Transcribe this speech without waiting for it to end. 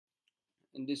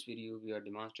In this video, we are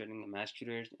demonstrating the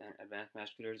Masquerades and Advanced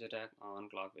Masquerades Attack on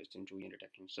clock-based intrusion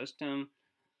detection system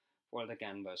for the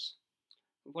canvas.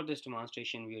 For this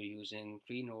demonstration, we are using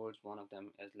three nodes. One of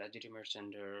them is legitimate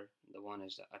sender, the one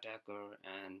is the attacker,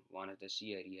 and one is the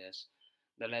CIDS.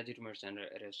 The legitimate sender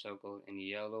it is circled in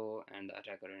yellow and the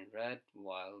attacker in red,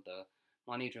 while the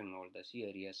monitoring node, the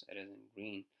CIDS, it is in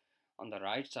green. On the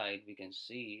right side, we can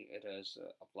see it is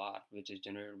a plot which is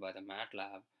generated by the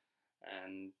MATLAB,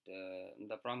 and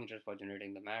the parameters for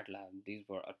generating the MATLAB, these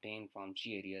were obtained from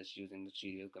CIDS using the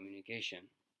serial communication.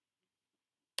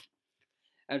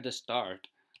 At the start,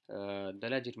 the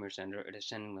legitimate sender it is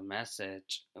sending the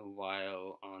message,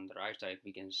 while on the right side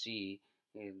we can see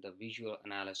the visual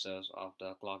analysis of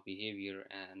the clock behavior,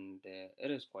 and it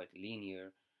is quite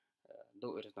linear,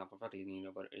 though it is not perfectly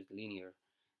linear, but it is linear.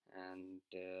 And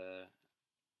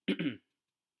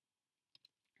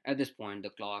at this point,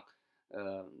 the clock,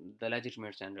 uh, the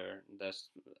legitimate sender,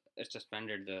 it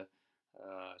suspended the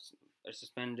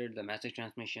uh, message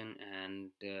transmission, and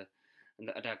the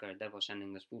attacker that was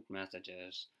sending the spoof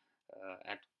messages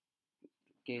at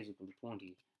k is equal to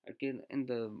 20. Okay, in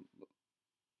the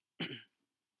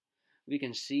we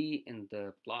can see in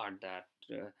the plot that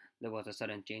there was a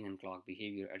sudden change in clock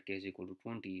behavior at k is equal to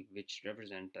 20, which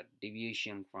represents the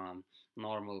deviation from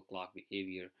normal clock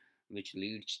behavior, which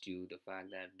leads to the fact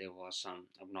that there was some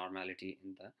abnormality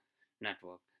in the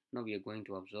network. Now we are going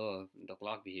to observe the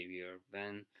clock behavior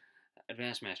when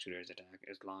Advanced Masquerades Attack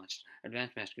is launched.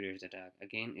 Advanced Masquerades Attack,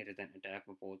 again, it is an attack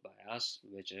proposed by us,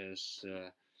 which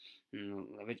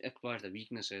exploits the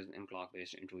weaknesses in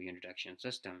clock-based intrusion detection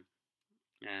system.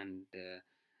 And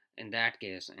in that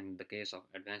case, in the case of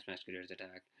Advanced Masquerades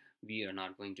Attack, we are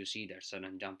not going to see that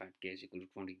sudden jump at k is equal to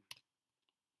 20.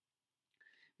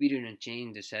 We didn't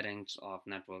change the settings of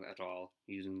network at all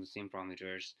using the same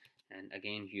parameters. And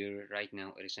again, here right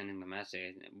now it is sending the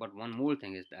message. But one more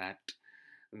thing is that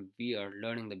we are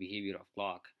learning the behavior of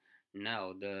clock.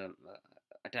 Now the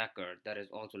attacker that is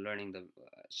also learning the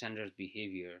sender's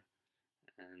behavior,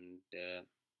 and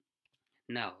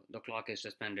now the clock is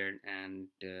suspended, and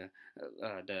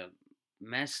the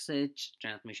message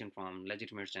transmission from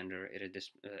legitimate sender it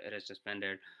is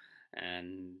suspended,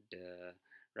 and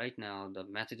right now the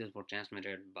messages were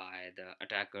transmitted by the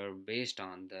attacker based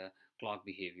on the clock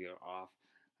behavior of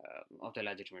the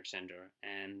legitimate sender.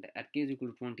 And at k is equal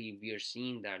to 20, we are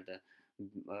seeing that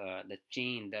the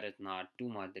chain that is not too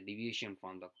much, the deviation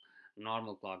from the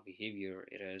normal clock behavior,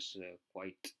 it is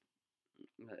quite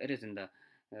it is in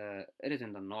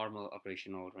the normal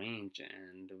operational range,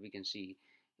 and we can see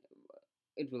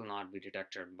it will not be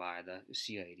detected by the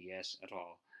CIDS at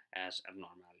all as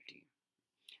abnormality.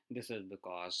 This is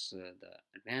because the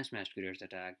Advanced Masquerades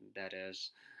Attack that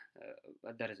is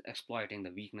exploiting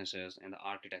the weaknesses in the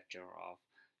architecture of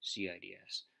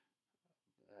CIDS.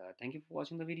 Thank you for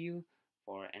watching the video.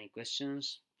 For any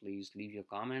questions, please leave your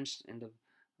comments in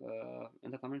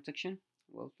the comment section.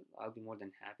 Well, I'll be more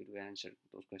than happy to answer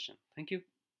those questions. Thank you.